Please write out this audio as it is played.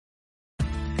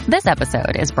This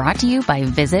episode is brought to you by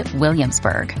Visit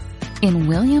Williamsburg. In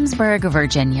Williamsburg,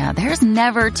 Virginia, there's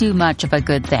never too much of a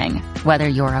good thing. Whether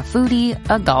you're a foodie,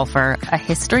 a golfer, a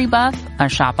history buff, a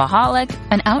shopaholic,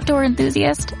 an outdoor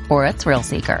enthusiast, or a thrill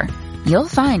seeker, you'll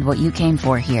find what you came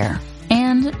for here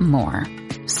and more.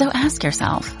 So ask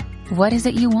yourself, what is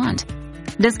it you want?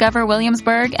 Discover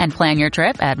Williamsburg and plan your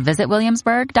trip at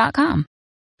visitwilliamsburg.com.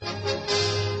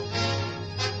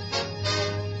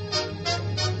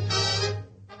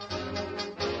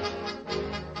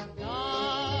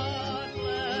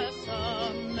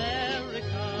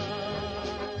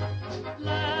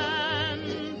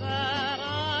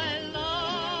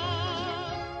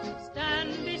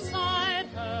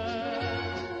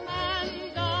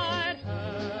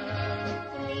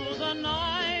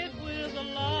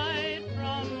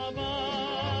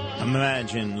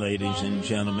 Imagine, ladies and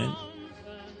gentlemen,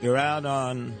 you're out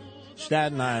on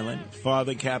Staten Island,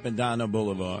 Father Capodanno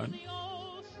Boulevard.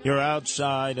 You're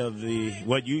outside of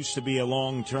what used to be a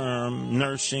long-term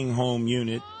nursing home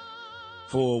unit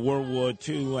for World War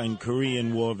II and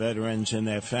Korean War veterans and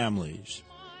their families.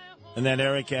 And then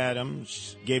Eric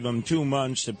Adams gave them 2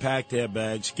 months to pack their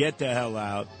bags, get the hell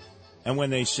out. And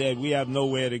when they said, we have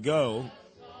nowhere to go,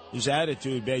 his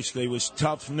attitude basically was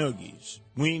tough noogies.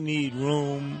 We need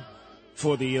room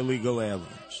for the illegal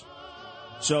aliens.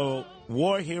 So,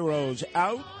 war heroes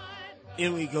out,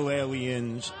 illegal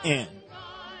aliens in.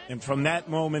 And from that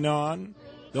moment on,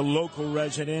 the local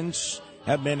residents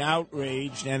have been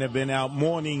outraged and have been out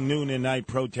morning, noon, and night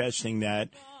protesting that.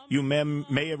 You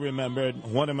may have remembered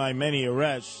one of my many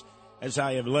arrests as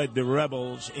I have led the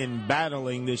rebels in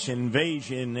battling this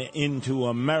invasion into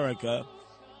America,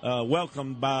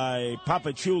 welcomed by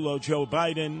Papa Chulo, Joe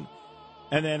Biden,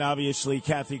 and then, obviously,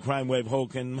 Kathy Crime Wave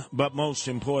Hogan, but most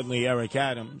importantly, Eric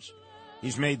Adams.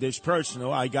 He's made this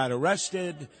personal. I got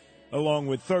arrested along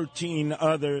with 13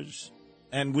 others,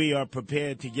 and we are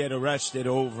prepared to get arrested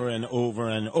over and over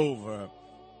and over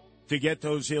to get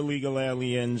those illegal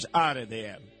aliens out of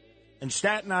there. And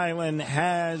Staten Island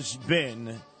has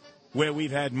been where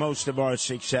we've had most of our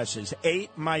successes.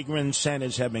 8 migrant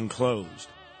centers have been closed.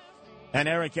 And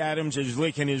Eric Adams is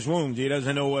licking his wounds. He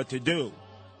doesn't know what to do.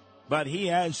 But he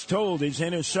has told his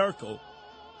inner circle,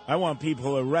 I want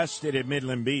people arrested at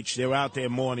Midland Beach. They're out there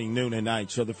morning, noon, and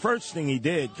night. So the first thing he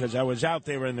did, because I was out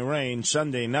there in the rain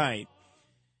Sunday night,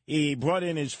 he brought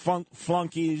in his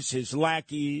flunkies, his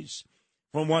lackeys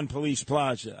from One Police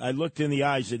Plaza. I looked in the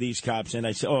eyes of these cops, and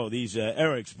I said, oh, these are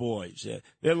Eric's boys.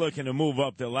 They're looking to move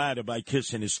up the ladder by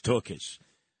kissing his tuchus.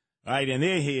 Right, and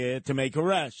they're here to make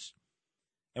arrests.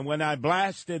 And when I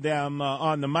blasted them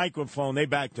on the microphone, they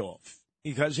backed off,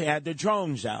 because they had the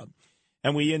drones out.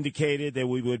 And we indicated that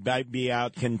we would be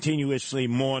out continuously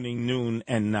morning, noon,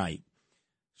 and night.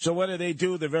 So what do they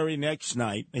do the very next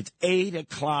night? It's 8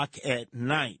 o'clock at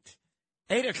night.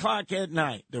 8 o'clock at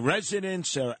night. The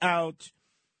residents are out,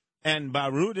 and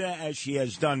Baruda, as she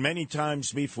has done many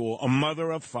times before, a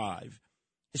mother of 5,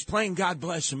 is playing God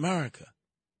Bless America.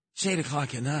 It's 8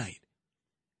 o'clock at night.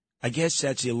 I guess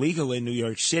that's illegal in New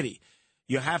York City.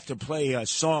 You have to play a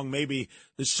song, maybe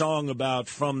the song about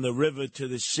From the River to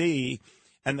the Sea,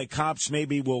 and the cops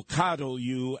maybe will coddle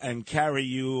you and carry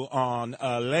you on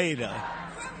later.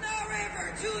 From the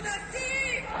river to the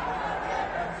sea,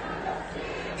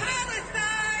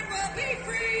 Palestine will be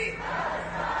free.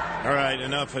 All right,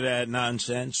 enough of that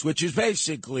nonsense, which is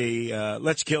basically,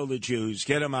 let's kill the Jews,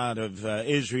 get them out of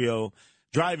Israel,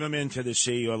 drive them into the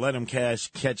sea, or let them catch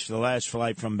the last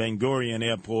flight from Ben Gurion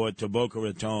Airport to Boca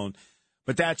Raton.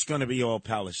 But that's going to be all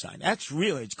Palestine.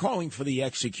 It's calling for the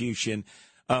execution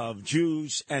of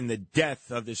Jews and the death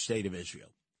of the state of Israel.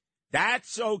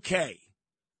 That's okay.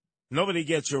 Nobody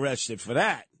gets arrested for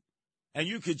that. And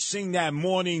you could sing that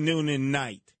morning, noon, and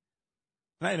night.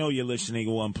 I know you're listening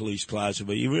to One Police Plaza,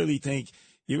 but you really think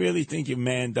you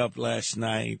manned up last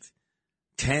night?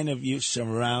 10 of you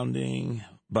surrounding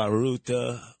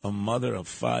Baruta, a mother of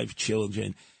 5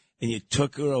 children, and you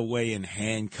took her away in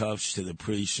handcuffs to the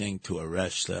precinct to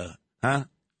arrest her, huh?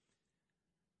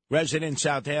 Residents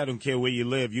out there, I don't care where you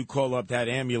live, you call up that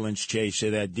ambulance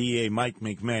chaser, that DA Mike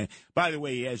McMahon. By the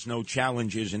way, he has no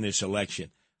challenges in this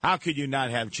election. How could you not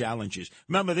have challenges?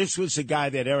 Remember, this was the guy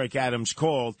that Eric Adams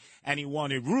called, and he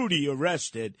wanted Rudy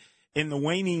arrested in the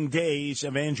waning days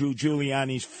of Andrew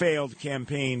Giuliani's failed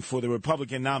campaign for the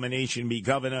Republican nomination to be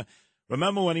governor.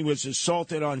 Remember when he was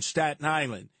assaulted on Staten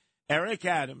Island? Eric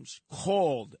Adams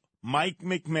called Mike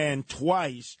McMahon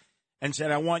twice and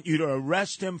said, I want you to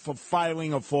arrest him for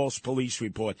filing a false police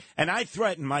report. And I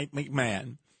threatened Mike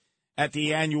McMahon at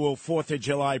the annual 4th of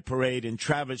July parade in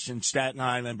Travis and Staten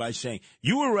Island by saying,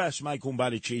 you arrest Mike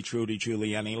Umbadicic, Rudy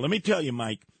Giuliani. Let me tell you,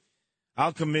 Mike,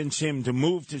 I'll convince him to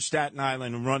move to Staten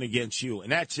Island and run against you.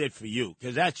 And that's it for you,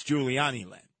 because that's Giuliani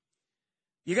land.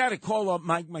 You got to call up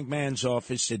Mike McMahon's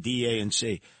office, the DA, and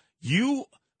say, you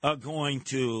are going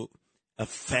to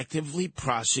effectively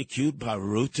prosecute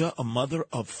Baruta, a mother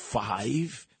of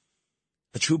 5,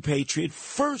 a true patriot,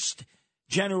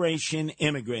 first-generation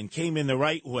immigrant, came in the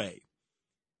right way.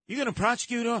 You're going to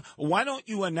prosecute her? Why don't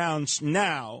you announce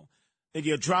now that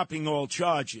you're dropping all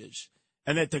charges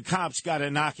and that the cops got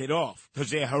to knock it off because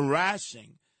they're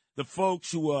harassing the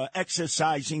folks who are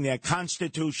exercising their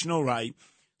constitutional right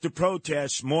to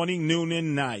protest morning, noon,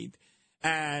 and night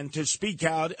and to speak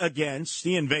out against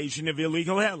the invasion of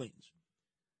illegal aliens.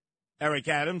 Eric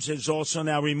Adams has also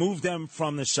now removed them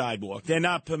from the sidewalk. They're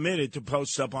not permitted to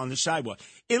post up on the sidewalk.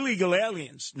 Illegal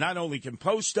aliens not only can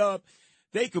post up,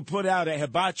 they could put out a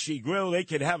hibachi grill, they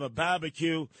could have a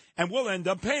barbecue, and we'll end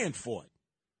up paying for it.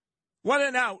 What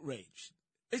an outrage.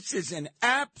 This is an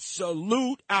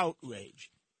absolute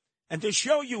outrage. And to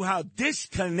show you how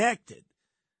disconnected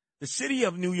the city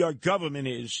of New York government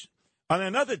is, on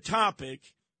another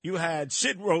topic, you had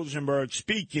Sid Rosenberg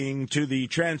speaking to the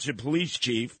transit police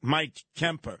chief, Mike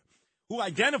Kemper, who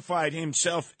identified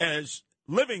himself as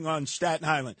living on Staten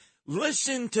Island.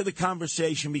 Listen to the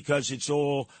conversation because it's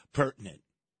all pertinent.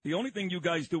 The only thing you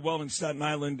guys do well in Staten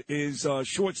Island is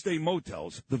short-stay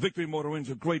motels. The Victory Motor Inn's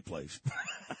a great place.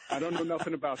 I don't know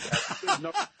nothing about that. There's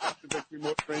nothing about the Victory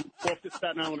Motor Inn. Off the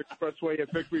Staten Island Expressway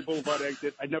at Victory Boulevard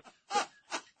exit. I never...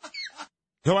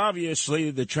 So obviously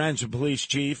the transit police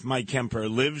chief, Mike Kemper,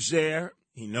 lives there.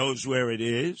 He knows where it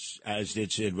is, as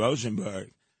did Sid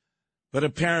Rosenberg. But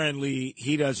apparently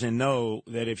he doesn't know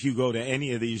that if you go to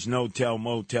any of these no-tell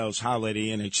motels, Holiday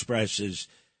Inn Expresses,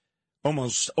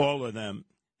 almost all of them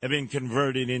have been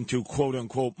converted into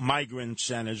quote-unquote migrant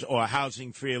centers or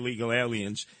housing for illegal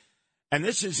aliens. And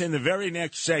this is in the very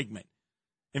next segment.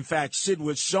 In fact, Sid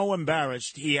was so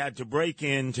embarrassed he had to break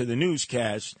into the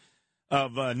newscast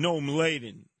of Noam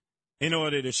Laden in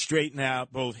order to straighten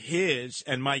out both his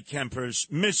and Mike Kemper's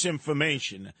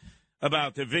misinformation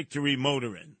about the Victory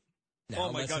Motor Inn. Now,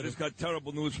 oh, my God, it's got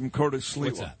terrible news from Curtis Sliwa.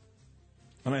 What's that?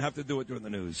 And I have to do it during the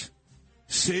news.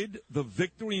 Sid, the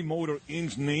Victory Motor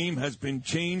Inn's name has been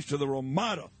changed to the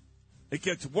Ramada. It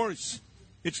gets worse.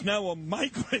 It's now a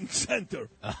migrant center.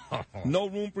 No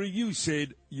room for you,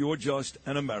 Sid. You're just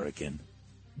an American.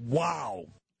 Wow.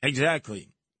 Exactly.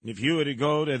 If you were to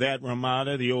go to that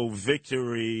Ramada, the old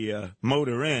Victory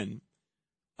Motor Inn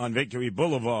on Victory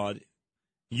Boulevard,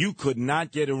 you could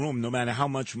not get a room no matter how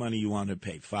much money you want to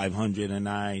pay. $500 a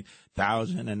night,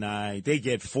 $1,000 a night. They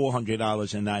get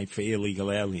 $400 a night for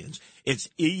illegal aliens. It's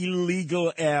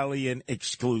illegal alien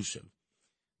exclusive.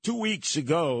 2 weeks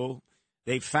ago,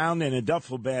 they found in a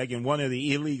duffel bag in one of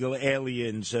the illegal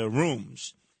aliens'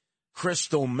 rooms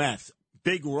crystal meth,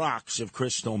 big rocks of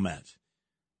crystal meth.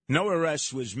 No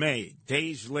arrest was made.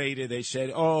 Days later, they said,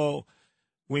 oh,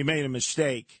 we made a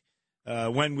mistake.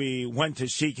 When we went to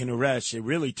seek an arrest, it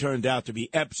really turned out to be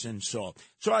Epsom salt.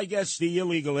 So I guess the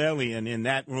illegal alien in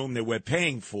that room that we're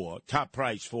paying for, top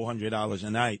price, $400 a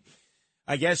night,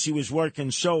 I guess he was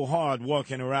working so hard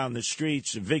walking around the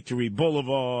streets of Victory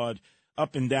Boulevard,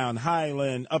 up and down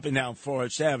Highland, up and down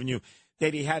Forest Avenue,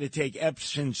 that he had to take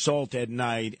Epsom salt at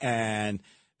night and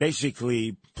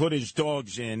basically put his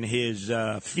dogs in his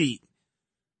feet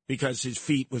because his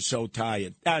feet were so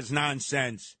tired. That's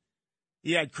nonsense.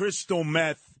 He had crystal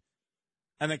meth,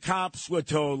 and the cops were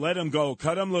told, let him go,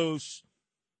 cut him loose.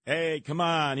 Hey, come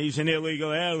on, he's an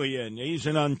illegal alien. He's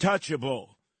an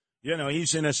untouchable. You know,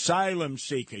 he's an asylum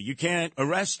seeker. You can't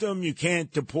arrest him. You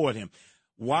can't deport him.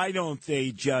 Why don't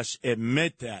they just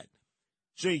admit that?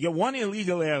 So you get one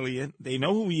illegal alien. They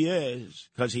know who he is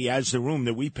because he has the room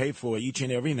that we pay for each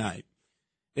and every night.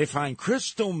 They find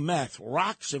crystal meth,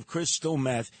 rocks of crystal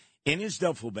meth in his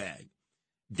duffel bag.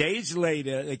 Days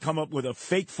later, they come up with a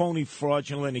fake, phony,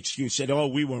 fraudulent excuse. Said, oh,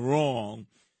 we were wrong.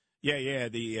 Yeah,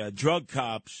 the drug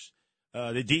cops,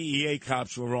 the DEA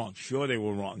cops were wrong. Sure, they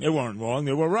were wrong. They weren't wrong.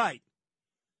 They were right.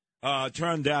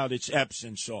 Turned out it's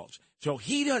Epsom salts. So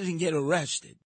he doesn't get arrested.